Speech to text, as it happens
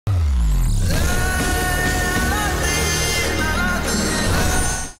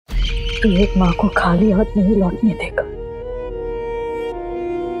कि एक माँ को खाली हाथ नहीं लौटने देगा।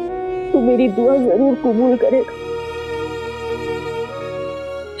 तू मेरी दुआ जरूर कबूल करेगा,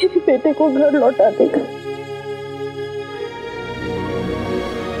 मेरे बेटे को घर लौटा देगा।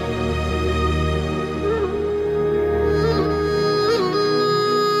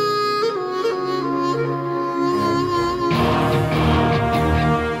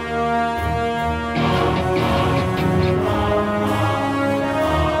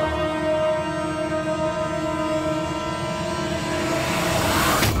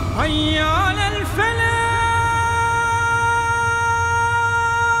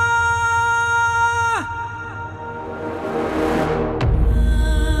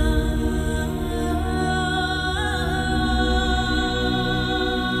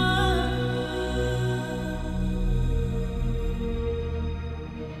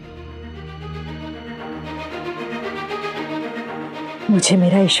 मुझे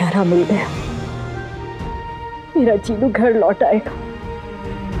मेरा इशारा मिल गया, मेरा जीनू घर लौट आएगा,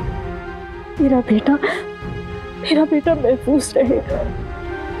 मेरा बेटा महफूज रहेगा।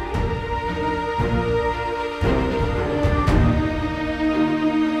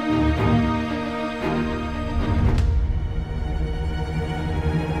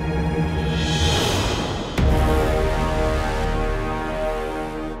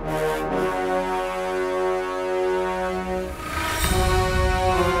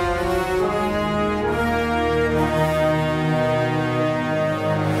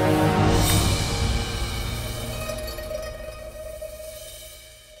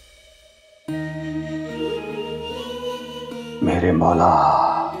 मेरे मौला,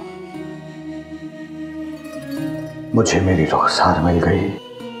 मुझे मेरी रुखसार मिल गई,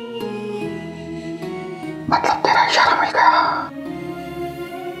 मतलब तेरा इशारा मिल गया।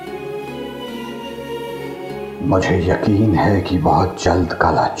 मुझे यकीन है कि बहुत जल्द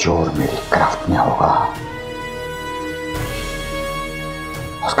काला चोर मेरी गिरफ्त में होगा।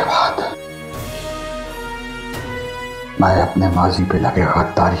 उसके बाद मैं अपने माजी पे लगे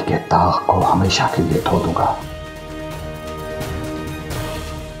गद्दारी के दाग को हमेशा के लिए धो दूंगा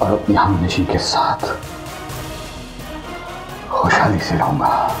और अपनी हमनशी के साथ खुशहाली से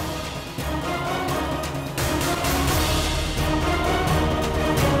रहूंगा।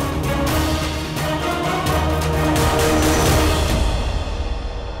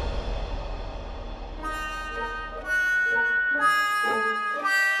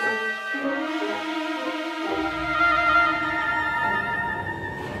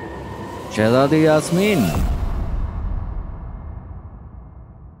 शहजादी यास्मीन,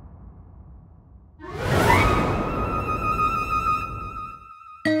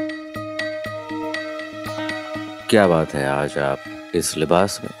 क्या बात है आज आप इस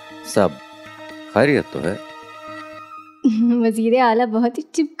लिबास में? सब खैरियत तो है? वजीर आला बहुत ही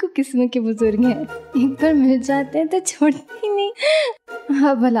चिपकू किस्म के बुजुर्ग हैं, एक बार मिल जाते हैं तो छोड़ते ही नहीं।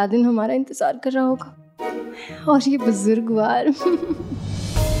 अब अलादीन हमारा इंतजार कर रहा होगा और ये बुजुर्गवार।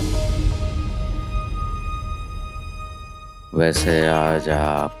 वैसे आज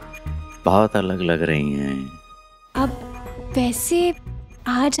आप बहुत अलग लग रही हैं। अब वैसे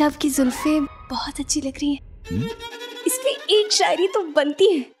आज आपकी जुल्फे बहुत अच्छी लग रही हैं। इसमें एक शायरी तो बनती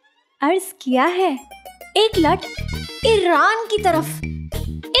है, अर्ज किया है, एक लट ईरान की तरफ,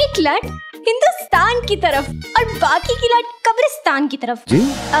 एक लट हिंदुस्तान की तरफ और बाकी की लट कब्रिस्तान की तरफ। जी?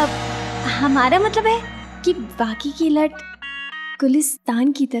 अब हमारा मतलब है कि बाकी की लट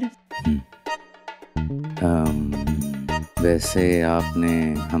गुलिस्तान की तरफ। वैसे आपने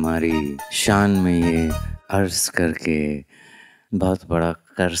हमारी शान में ये अर्ज करके बहुत बड़ा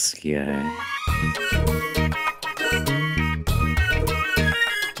कर्ज किया है।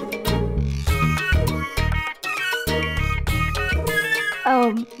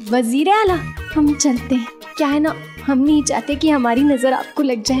 वजीर आला, हम चलते हैं। क्या है ना, हम नहीं चाहते कि हमारी नजर आपको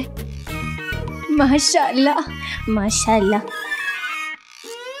लग जाए। माशाअल्लाह माशाअल्लाह।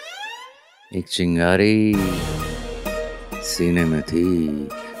 एक चिंगारी सीने में थी,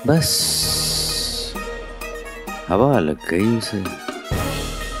 बस हवा लग गई उसे।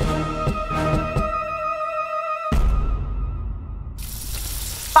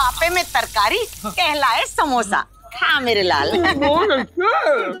 पापे में तरकारी कहलाए समोसा। हाँ मेरे लाल।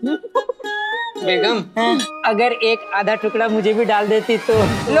 बेगम, अगर एक आधा टुकड़ा मुझे भी डाल देती तो।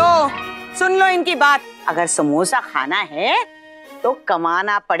 लो सुन लो इनकी बात, अगर समोसा खाना है तो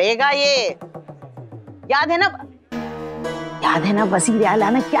कमाना पड़ेगा। ये याद है ना वजीर आला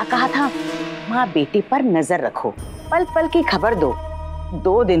ने क्या कहा था? माँ बेटी पर नजर रखो, पल पल की खबर दो।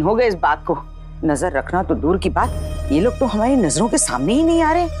 2 दिन हो गए इस बात को। नजर रखना तो दूर की बात, ये लोग तो हमारी नजरों के सामने ही नहीं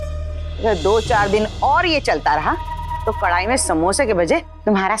आ रहे। अगर 2-4 दिन और ये चलता रहा तो कढ़ाई में समोसे के बजाय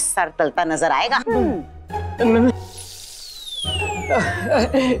तुम्हारा सर तलता नजर आएगा।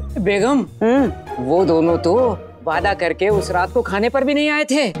 बेगम, वो दोनों तो वादा करके उस रात को खाने पर भी नहीं आए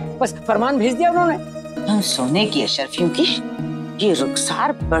थे, बस फरमान भेज दिया उन्होंने। सोने की अशरफियों की ये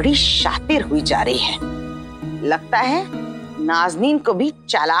रुखसार बड़ी शातिर हुई जा रही है। लगता है नाज़नीन को भी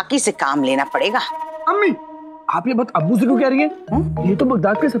चालाकी से काम लेना पड़ेगा। अम्मी, आप ये बात अब्बू से क्यों कह रही हैं? ये तो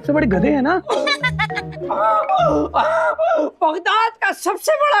बगदाद के सबसे बड़े गधे हैं ना। बगदाद का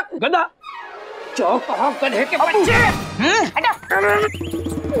सबसे बड़ा गधा? जो कहो गधे के बच्चे।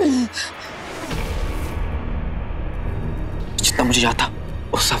 जितना मुझे याद था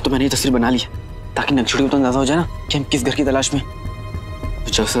उस हिसाब तो मैंने ये तस्वीर बना ली है, ताकि नक्शे को तो अंदाजा हो जाए ना कि हम किस घर की तलाश में।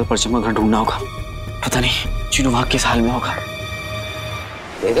 तो जल्द से परचम का घर ढूंढना होगा। पता नहीं जिनू वहां किस हाल में होगा।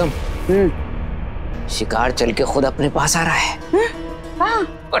 बेगम, शिकार चल के खुद अपने पास आ रहा है।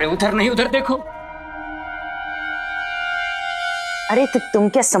 अरे उधर नहीं, उधर देखो। अरे तो तुम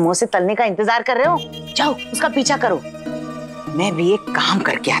क्या समोसे तलने का इंतजार कर रहे हो? जाओ उसका पीछा करो, मैं भी एक काम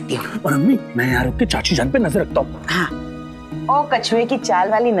करके आती हूँ। और अम्मी, मैं यहाँ रुक के चाची जान पे नजर रखता हूँ। हाँ, ओ कछुए की चाल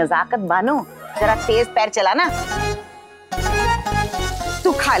वाली नजाकत बानो, जरा तेज पैर चलाना।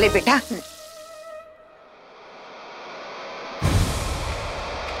 तू खा ले बेटा।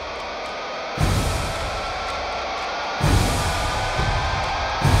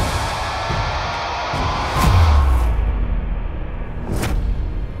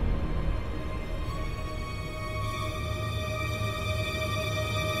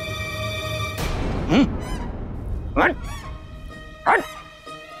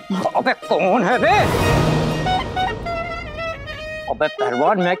 अबे कौन है बे? अबे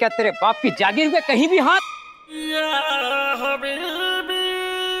पहलवान, मैं क्या तेरे बाप की जागीर में कहीं भी हाथ?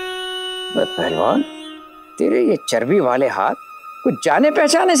 अबे पहलवान, तेरे ये चर्बी वाले हाथ कुछ जाने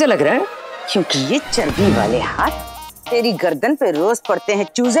पहचाने से लग रहे हैं। क्योंकि ये चर्बी वाले हाथ तेरी गर्दन पे रोज पड़ते हैं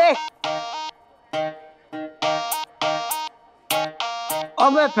चूजे।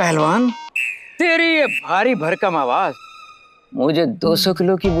 अबे पहलवान, तेरी ये भारी भरकम आवाज मुझे 200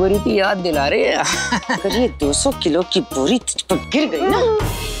 किलो की बोरी की याद दिला रही है। अगर ये 200 किलो की बोरी तुझ पर गिर गई ना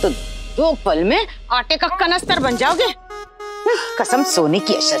तो 2 पल में आटे का कनस्तर बन जाओगे। कसम सोने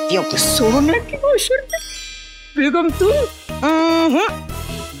की अशर्फियों की। सोने की अशर्फी? बेगम तुम?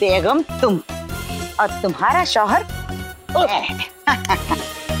 बेगम तुम और तुम्हारा शौहर मैं।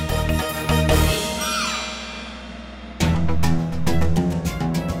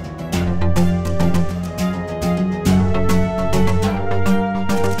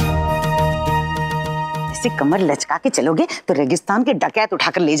 कमर लचका के चलोगे तो रेगिस्तान के डकैत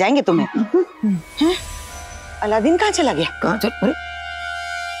उठाकर ले जाएंगे तुम्हें। हैं? अलादीन कहाँ चला गया? कहाँ चल? अरे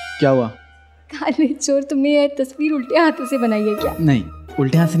क्या हुआ? काले चोर, तुमने ये तस्वीर उल्टे हाथों से बनाई है क्या? नहीं,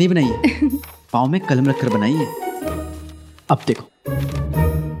 उल्टे हाथ से नहीं बनाई है। पाँव में कलम रखकर बनाई है। अब देखो।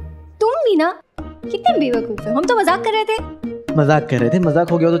 तुम भी ना कितने बेवकूफ हो। हम तो मजाक कर रहे थे। मजाक कर रहे थे? मजाक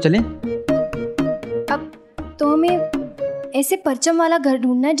हो गया तो चलें। अब तो हमें ऐसे परचम वाला घर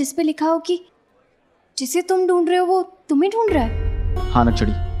ढूंढना है जिसपे लिखा हो कि जिसे तुम ढूंढ रहे हो वो तुम्हें ढूंढ रहा है। हाँ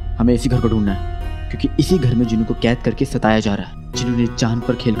नक्शड़ी, हमें इसी घर को ढूंढना है, क्योंकि इसी घर में जिनू को कैद करके सताया जा रहा है। जिनू ने जान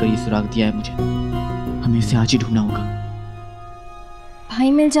पर खेलकर ये सुराग दिया है मुझे। हमें इसे आज ही ढूंढना होगा।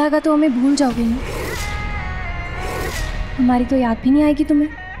 भाई मिल जाएगा तो हमें भूल जाओगे ना? हमारी तो याद भी नहीं आएगी तुम्हें।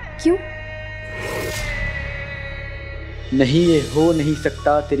 क्यों? नहीं, ये हो नहीं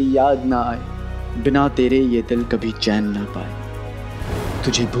सकता तेरी याद ना आए, बिना तेरे ये दिल कभी चैन ना पाए,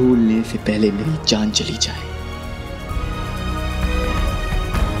 तुझे भूलने से पहले मेरी जान चली जाए।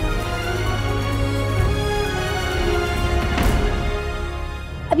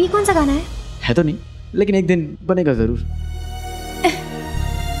 अब ये कौन सा गाना है तो नहीं, लेकिन एक दिन बनेगा जरूर।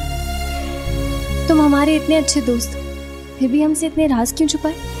 तुम हमारे इतने अच्छे दोस्त हो, फिर भी हमसे इतने राज क्यों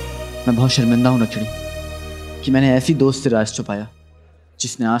छुपाए? मैं बहुत शर्मिंदा हूँ नक्शड़ी कि मैंने ऐसी दोस्त से राज छुपाया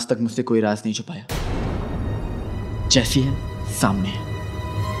जिसने आज तक मुझसे कोई राज नहीं छुपाया। जैसी है सामने है।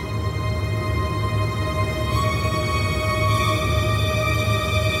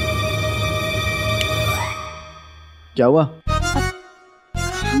 क्या हुआ?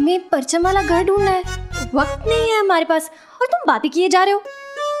 हमें परचम वाला घर ढूंढना है, वक्त नहीं है हमारे पास, और तुम बातें किए जा रहे हो।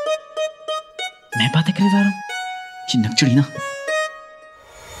 मैं बातें करे जा रहा हूँ? ये नक्शड़ी ना।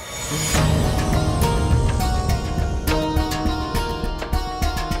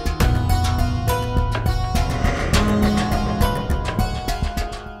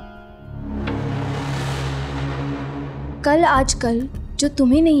 कल आजकल जो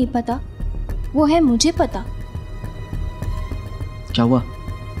तुम्हें नहीं पता वो है मुझे पता। क्या हुआ?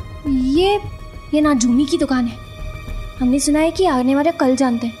 ये नाजूमी की दुकान है। हमने सुना है कि आने वाले कल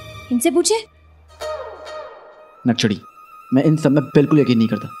जानते हैं, इनसे पूछे। नक्शड़ी, मैं इन सब में बिल्कुल यकीन नहीं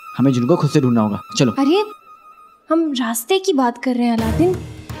करता। हमें जिनको खुद से ढूंढना होगा। चलो। अरे हम रास्ते की बात कर रहे हैं अलादीन,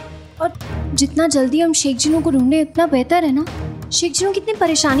 और जितना जल्दी हम शेख जिनू को ढूंढे उतना बेहतर है ना। शेख जिनू कितनी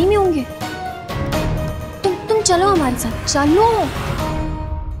परेशानी में होंगे। तुम चलो हमारे साथ, चलो।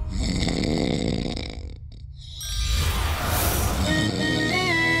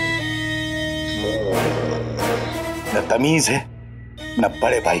 न तमीज है न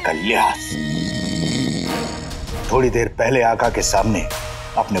बड़े भाई का लिहाज। थोड़ी देर पहले आका के सामने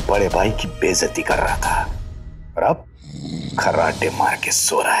अपने बड़े भाई की बेइज्जती कर रहा था और अब खर्राटे मार के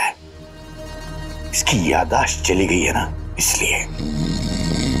सो रहा है। इसकी याददाश्त चली गई है ना, इसलिए।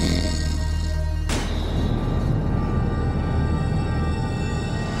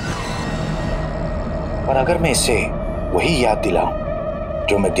 और अगर मैं इसे वही याद दिलाऊं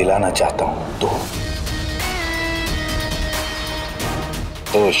जो मैं दिलाना चाहता हूं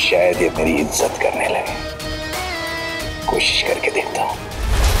तो शायद ये मेरी इज्जत करने लगे। कोशिश करके देखता हूं।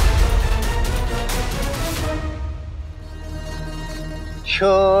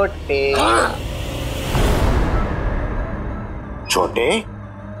 छोटे छोटे,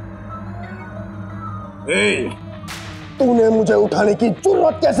 तूने मुझे उठाने की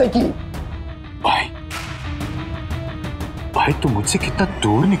जुर्रत कैसे की? भाई तुम मुझसे कितना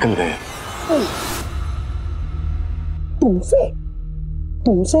दूर निकल गए।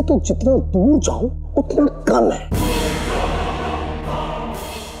 तुमसे तो जितना दूर जाऊं उतना कम है।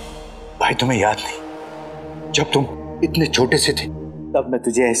 भाई तुम्हें याद नहीं, जब तुम इतने छोटे से थे तब मैं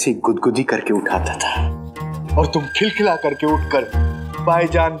तुझे ऐसी गुदगुदी करके उठाता था और तुम खिलखिला करके उठकर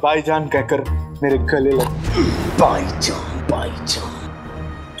भाईजान कहकर मेरे गले लगे। भाईजान,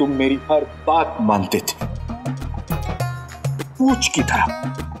 तुम मेरी हर बात मानते थे। पूछ की तरह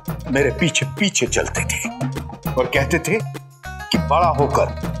मेरे पीछे पीछे चलते थे और कहते थे कि बड़ा होकर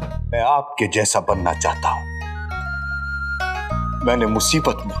मैं आपके जैसा बनना चाहता हूं। मैंने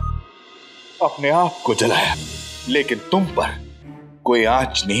मुसीबत में अपने आप को जलाया, लेकिन तुम पर कोई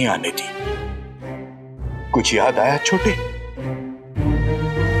आंच नहीं आने दी। कुछ याद आया छोटे?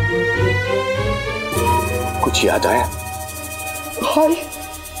 कुछ याद आया? हाय,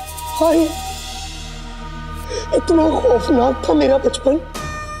 इतना खौफनाक था मेरा बचपन।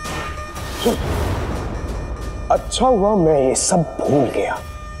 अच्छा हुआ मैं ये सब भूल गया।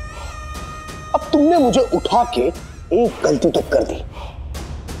 अब तुमने मुझे उठा के एक गलती तो कर दी।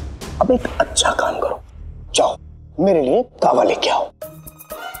 अब एक अच्छा काम करो, जाओ मेरे लिए कावा लेके आओ।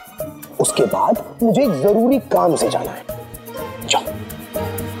 उसके बाद मुझे एक जरूरी काम से जाना है। जाओ।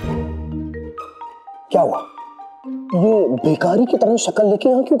 क्या हुआ? ये बेकारी की तरह शक्ल लेके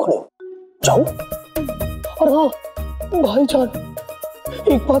यहां क्यों खड़े हो? जाओ। और हाँ भाईजान,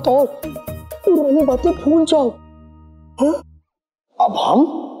 एक बात और, पुरानी बातें भूल जाओ। हाँ? अब हम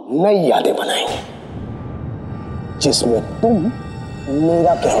नई यादें बनाएंगे जिसमें तुम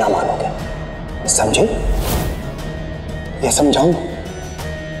मेरा कहना मानोगे। समझे? ये समझाऊं?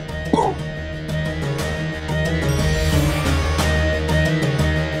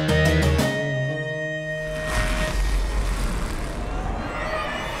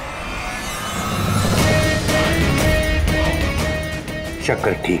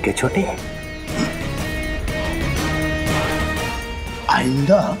 शक्कर ठीक है छोटे।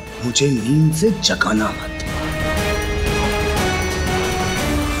 आइंदा मुझे नींद से जगाना मत।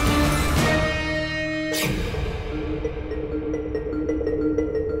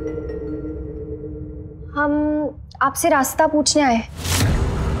 हम आपसे रास्ता पूछने आए।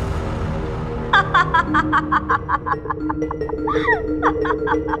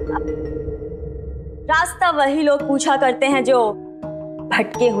 रास्ता वही लोग पूछा करते हैं जो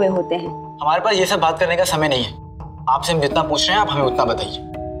भटके हुए होते हैं। हमारे पास ये सब बात करने का समय नहीं है। आपसे हम जितना पूछ रहे हैं आप हमें उतना बताइए।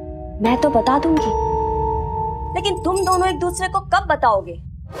 मैं तो बता दूंगी, लेकिन तुम दोनों एक दूसरे को कब बताओगे?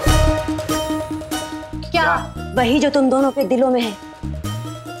 क्या? वही जो तुम दोनों के दिलों में है,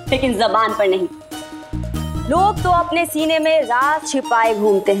 लेकिन जबान पर नहीं। लोग तो अपने सीने में राज छिपाए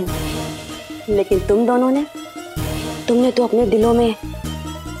घूमते हैं, लेकिन तुमने तो अपने दिलों में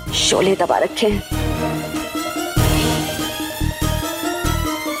शोले दबा रखे हैं।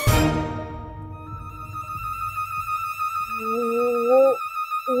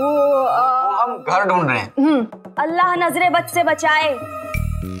 हम घर ढूंढ रहे हैं। अल्लाह नजरे बद से बचाए।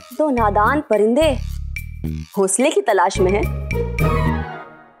 दो नादान परिंदे घोंसले की तलाश में हैं।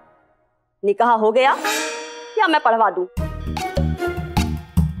 निकाह हो गया या मैं पढ़वा दूं?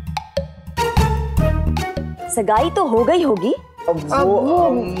 सगाई तो हो गई होगी।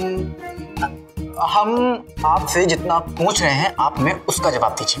 हम आपसे जितना पूछ रहे हैं आप हमें उसका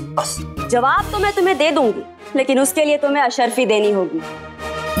जवाब दीजिए बस। जवाब तो मैं तुम्हें दे दूंगी, लेकिन उसके लिए तुम्हें अशर्फी देनी होगी।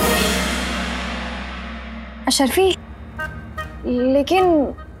 अशर्फी?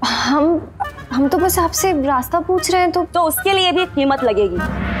 लेकिन हम तो बस आपसे रास्ता पूछ रहे हैं, तो उसके लिए भी कीमत लगेगी।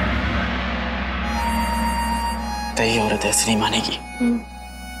 तय औरत ऐसे नहीं मानेगी।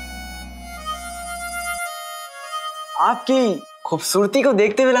 आपकी खूबसूरती को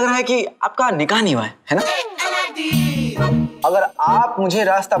देखते हुए लग रहा है कि आपका निकाह नहीं हुआ है ना? अगर आप मुझे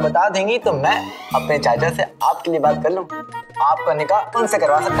रास्ता बता देंगी तो मैं अपने चाचा से आपके लिए बात कर लूं। आपका निकाह उनसे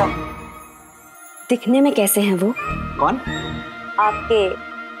करवा सकता हूँ। दिखने में कैसे हैं वो? कौन? आपके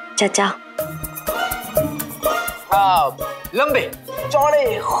चाचा। लंबे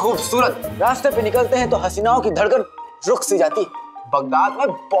चौड़े खूबसूरत। रास्ते पे निकलते हैं तो हसीनाओं की धड़कन रुक सी जाती। बगदाद में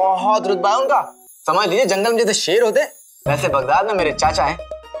बहुत रुतबा है उनका। समझ लीजिए जंगल में जैसे शेर होते वैसे बगदाद में मेरे चाचा हैं।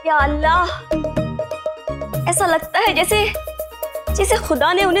 या अल्लाह, ऐसा लगता है जैसे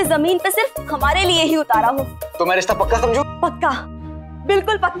खुदा ने उन्हें जमीन पे सिर्फ हमारे लिए ही उतारा हो। तो मैं रिश्ता पक्का समझूं? पक्का,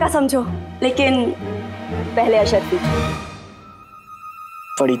 बिल्कुल पक्का समझो, लेकिन पहले अशर्त थी।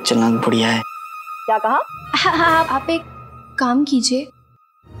 बड़ी चालाक बुढ़िया है। क्या कहा? हाँ, आप एक काम कीजिए,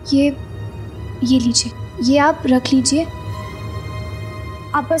 ये लीजिए, ये आप रख लीजिए।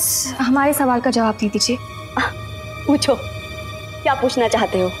 आप बस हमारे सवाल का जवाब दे दीजिए। पूछो, क्या पूछना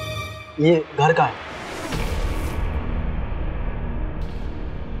चाहते हो? ये घर का है।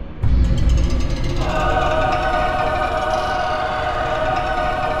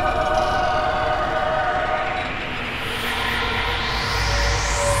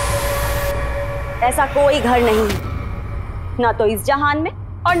 ऐसा कोई घर नहीं, ना तो इस जहान में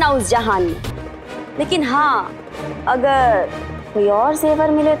और ना उस जहान में। लेकिन हाँ, अगर कोई और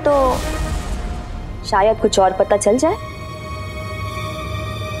जेवर मिले तो शायद कुछ और पता चल जाए।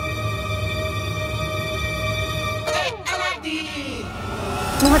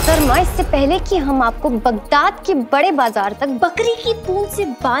 मोहतरमा, इससे पहले कि हम आपको बगदाद के बड़े बाजार तक बकरी की पूंछ से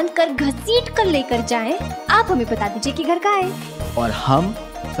बांधकर घसीट कर लेकर जाएं, आप हमें बता दीजिए कि घर कहाँ है। और हम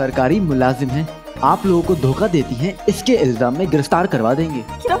सरकारी मुलाजिम हैं, आप लोगों को धोखा देती हैं, इसके इल्जाम में गिरफ्तार करवा देंगे।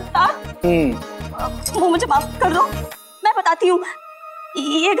 गिरफ्तार? मुझे माफ कर दो, मैं बताती हूँ।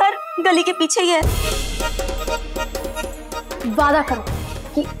 ये घर गली के पीछे ही है। वादा करो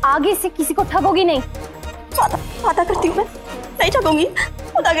कि आगे से किसी को ठगोगी नहीं। वादा करती हूँ, मैं नहीं ठगूंगी।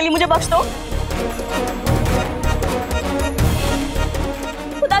 खुदा के लिए मुझे बख्श दो।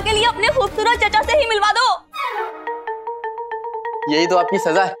 खुदा के लिए अपने खूबसूरत चाचा से ही मिलवा दो। यही तो आपकी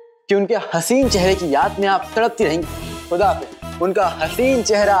सजा है कि उनके हसीन चेहरे की याद में आप तड़पती रहेंगी। खुदा हाफिज़, उनका हसीन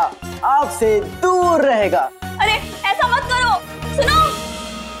चेहरा आपसे दूर रहेगा। अरे ऐसा मत करो, सुनो।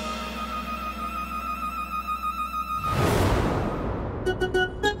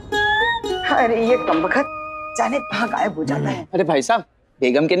 अरे ये कमबख्त जाने कहाँ गायब हो जाता है। अरे भाई साहब,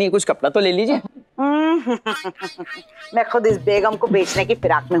 बेगम के लिए कुछ कपड़ा तो ले लीजिए। मैं खुद इस बेगम को बेचने की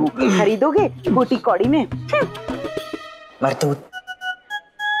फिराक में हूँ। खरीदोगे बूटी कौड़ी में? मरतूत,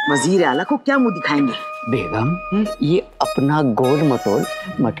 वजीर आला को क्या मुंह दिखाएंगे? बेगम, ये अपना गोल मटोल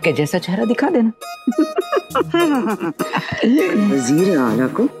मटके जैसा चेहरा दिखा देना। वजीर आला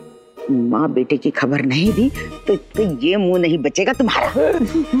को माँ बेटे की खबर नहीं दी तो ये मुंह नहीं बचेगा तुम्हारा।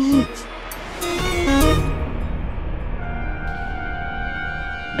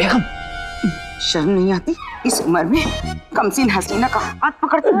 बेगम, शर्म नहीं आती इस उम्र में कमसीन हसीना का हाथ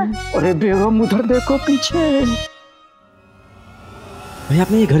पकड़ते हैं? अरे बेगम, उधर देखो पीछे। भाई,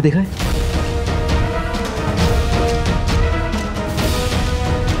 आपने ये घर देखा है?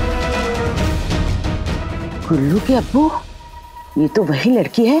 गुल्लू के अब्बू, ये तो वही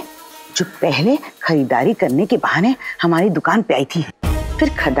लड़की है जो पहले खरीदारी करने के बहाने हमारी दुकान पे आई थी, फिर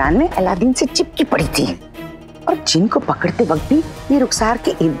खदान में अलादीन से चिपकी पड़ी थी, और जिनको पकड़ते वक्त भी ये रुखसार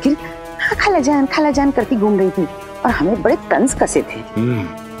के इर्द गिर्द खालाजान करती घूम रही थी, और हमें बड़े तंज कसे थे।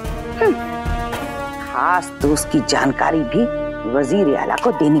 खास दोस्त की जानकारी भी वजीर आला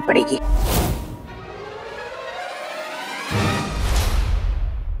को देनी पड़ेगी।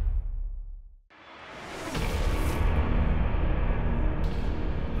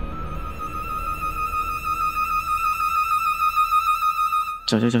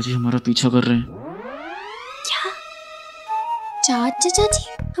 चाचा चाची हमारा पीछा कर रहे हैं। क्या? चाचा चाची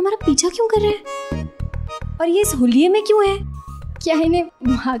हमारा पीछा क्यों कर रहे हैं? और ये इस हुलिये में क्यों है? क्या इन्हें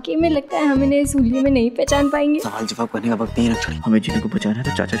वाकई में लगता है हम इन्हें इस हुलिये में नहीं पहचान पाएंगे? सवाल जवाब करने का वक्त नहीं है रखड़ी। हमें जिन्हों को बचाना है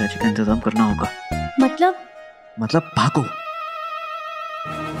तो चाचा चाची का इंतजाम करना होगा। मतलब भागो।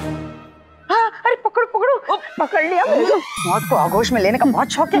 हाँ, अरे पकड़ो पकड़ो, पकड़ लिया। मौत को आगोश में लेने का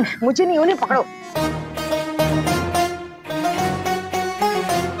बहुत शौक है मुझे, नहीं उन्हें पकड़ो।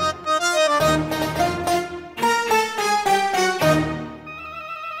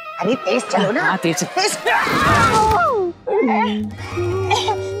 अरे तेज चलो ना। हाँ, तेज।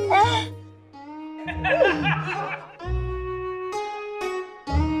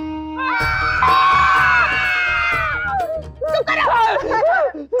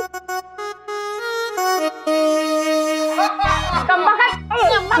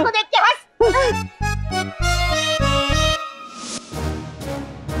 अम्मा को देख के हंस।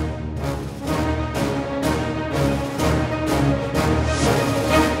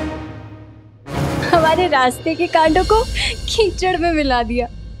 हमारे रास्ते के कांडों को कीचड़ में मिला दिया।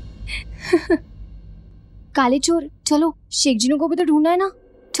 काले चोर, चलो शेख जिनू को भी तो ढूंढना है ना,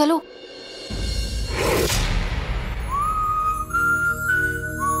 चलो।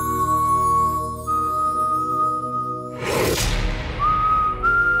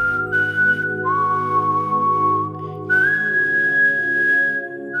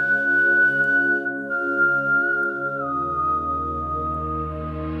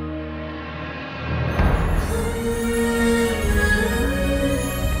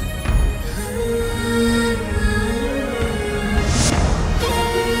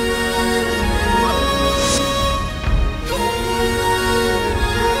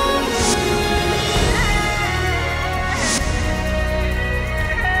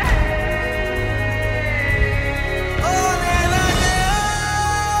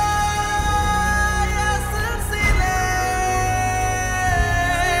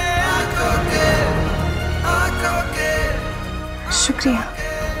 शुक्रिया।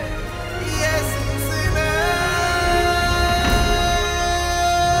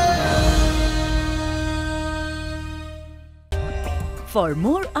 For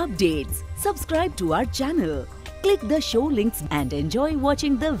more updates, subscribe to our channel, click the show links and enjoy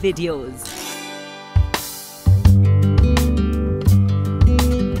watching the videos.